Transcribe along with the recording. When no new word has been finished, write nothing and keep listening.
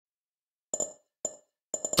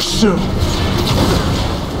soon.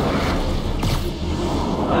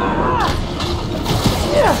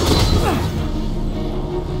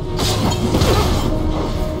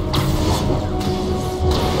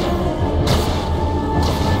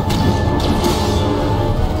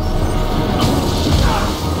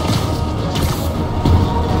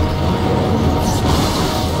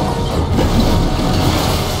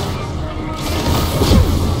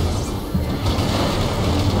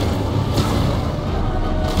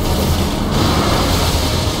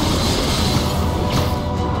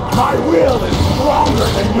 My will is stronger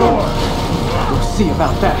than yours! We'll see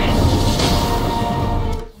about that.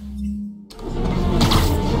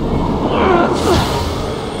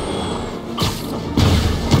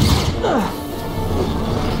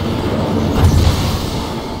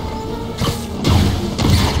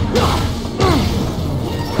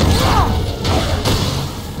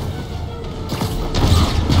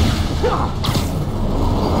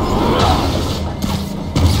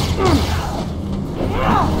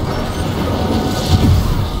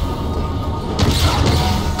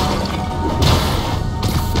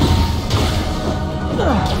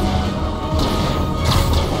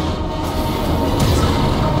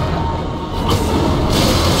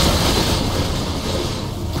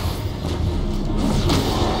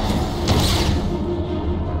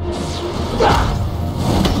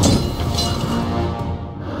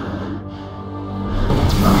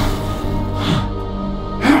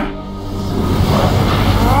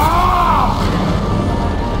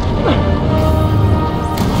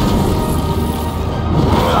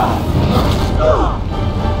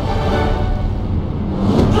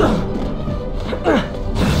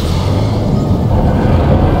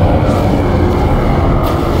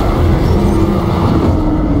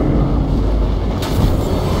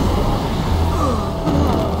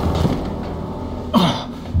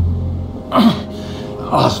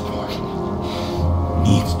 Osborn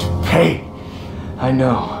needs to pay. I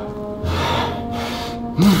know.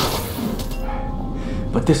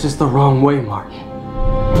 But this is the wrong way, Martin.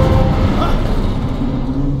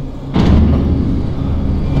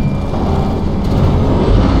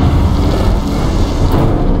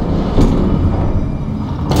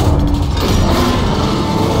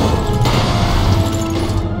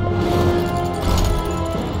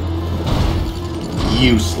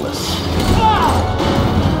 Useless.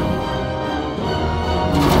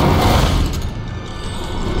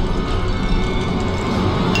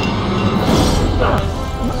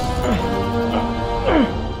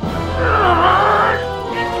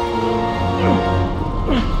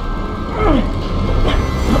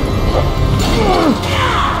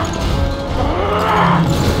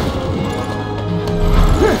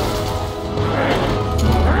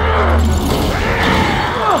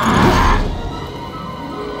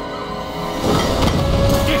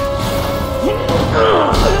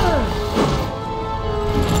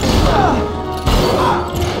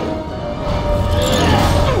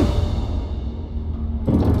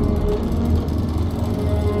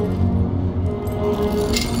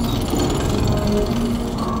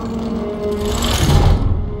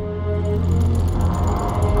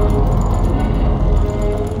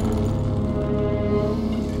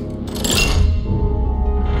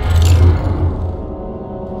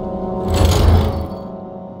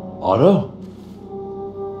 Otto?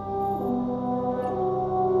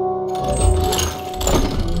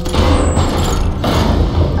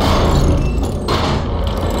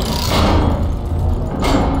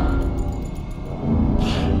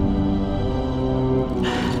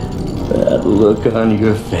 That look on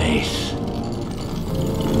your face.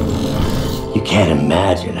 You can't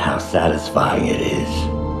imagine how satisfying it is.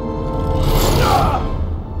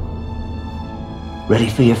 Ready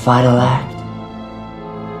for your final act?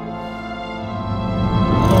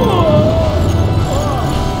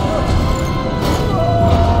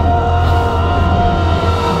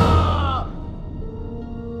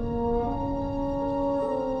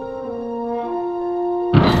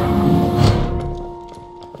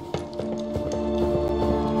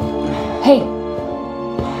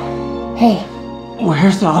 Hey.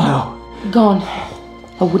 Where's Otto? Gone.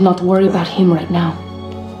 I would not worry about him right now.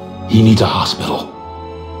 He needs a hospital.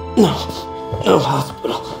 No. No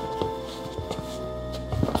hospital.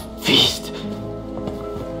 Feast.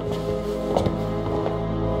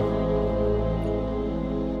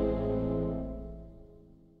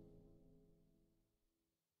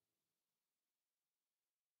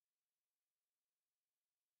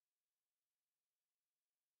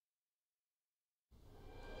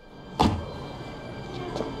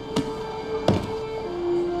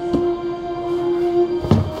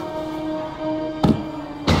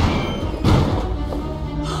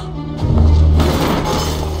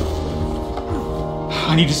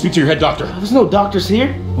 I need to speak to your head doctor. There's no doctors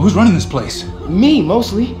here. Well, who's running this place? Me,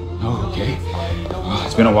 mostly. Oh, okay. Well,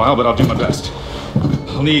 it's been a while, but I'll do my best.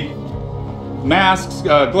 I'll need masks,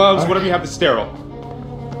 gloves, whatever you have that's sterile.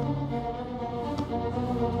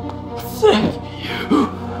 Thank you.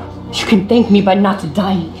 You can thank me by not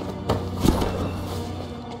dying.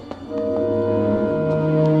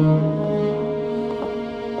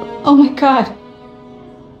 Oh my God.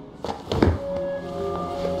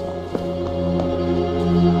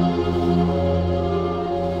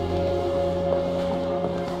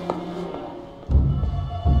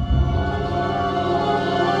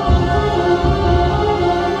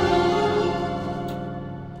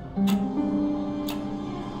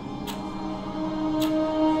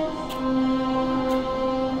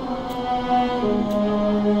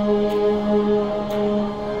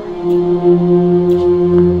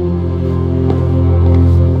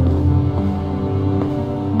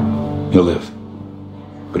 He'll live,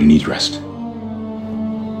 but he needs rest.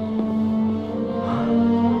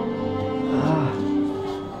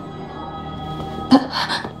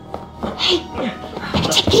 Hey,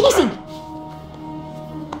 take it easy.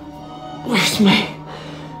 Where's May?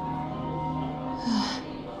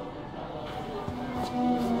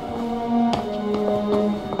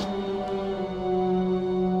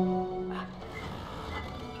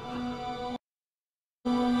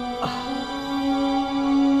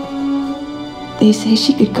 They say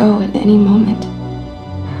she could go at any moment.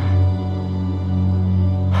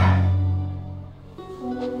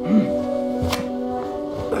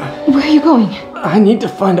 Where are you going? I need to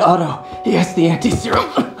find Otto. He has the anti-serum.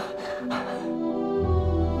 I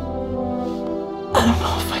don't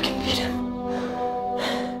know if I can beat him.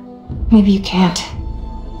 Maybe you can't.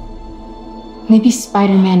 Maybe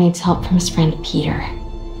Spider-Man needs help from his friend Peter.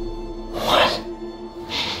 What?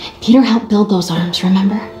 Peter helped build those arms,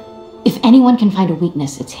 remember? If anyone can find a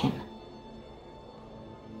weakness, it's him.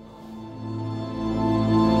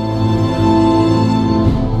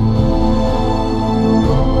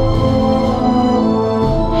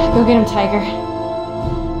 Go get him, Tiger.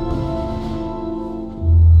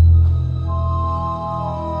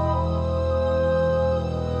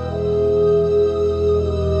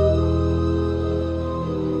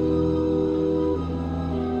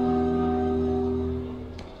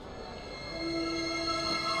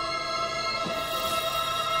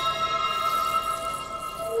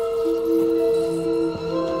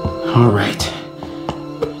 All right.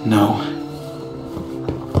 No.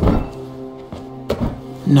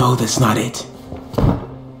 No, that's not it.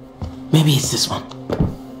 Maybe it's this one.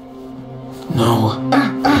 No.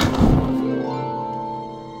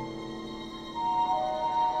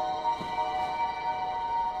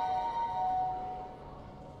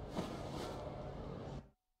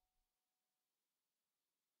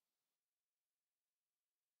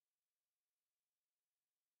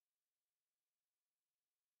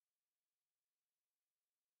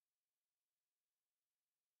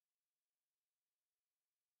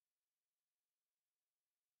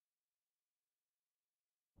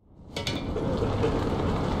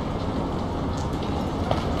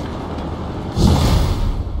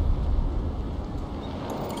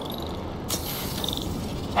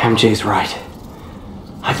 MJ's right.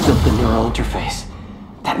 I've built the neural interface.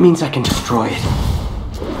 That means I can destroy it.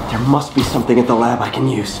 There must be something at the lab I can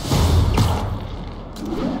use.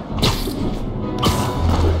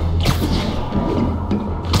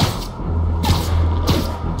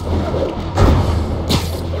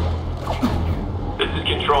 This is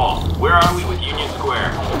Control. Where are we with Union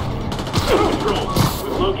Square? Control,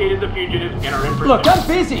 we've located the fugitives and are in pursuit. Look, I'm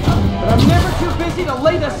busy, but I'm never too busy to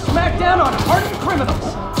lay the smackdown on hardened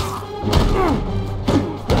criminals.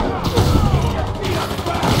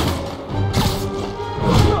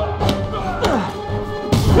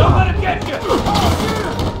 Don't let him get you!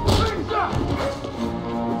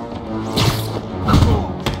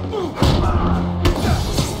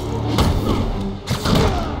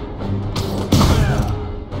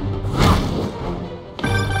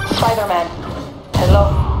 Spider-Man. Hello.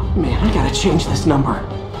 Man, I gotta change this number.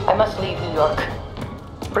 I must leave New York.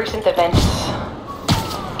 Recent events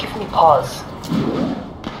give me pause.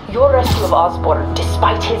 Your rescue of Osborn,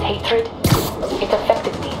 despite his hatred, it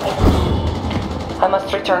affected me. I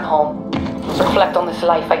must return home. Reflect on this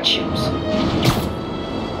life I choose.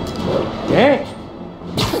 Dang.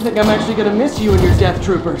 I think I'm actually gonna miss you and your death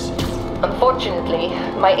troopers. Unfortunately,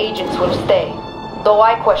 my agents will stay. Though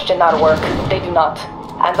I question our work, they do not.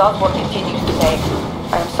 And Osborn continues to pay.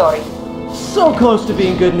 I am sorry. So close to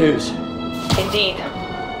being good news. Indeed.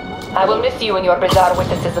 I will miss you and your bizarre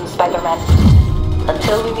witticism, Spider-Man.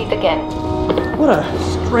 Until we meet again. What a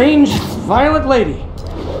strange, violent lady.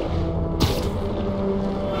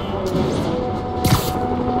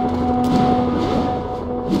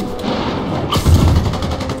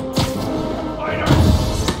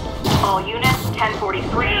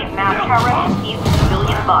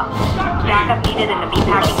 spot. Backup needed in the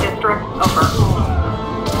meatpacking district. Over.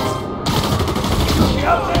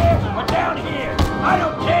 Out there! We're down here! I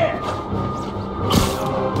don't care!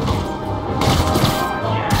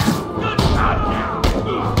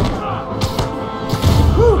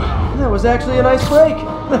 Whew, that was actually a nice break.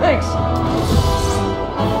 Thanks.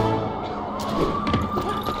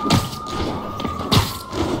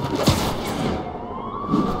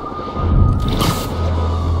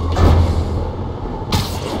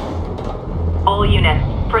 All units.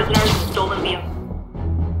 Prisoners and stolen vehicles.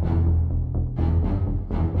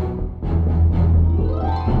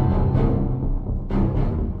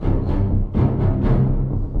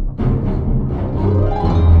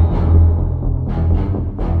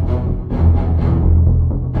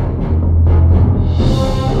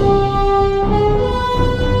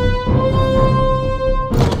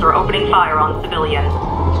 Are opening fire on civilians.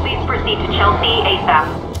 Please proceed to Chelsea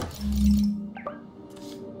ASAP.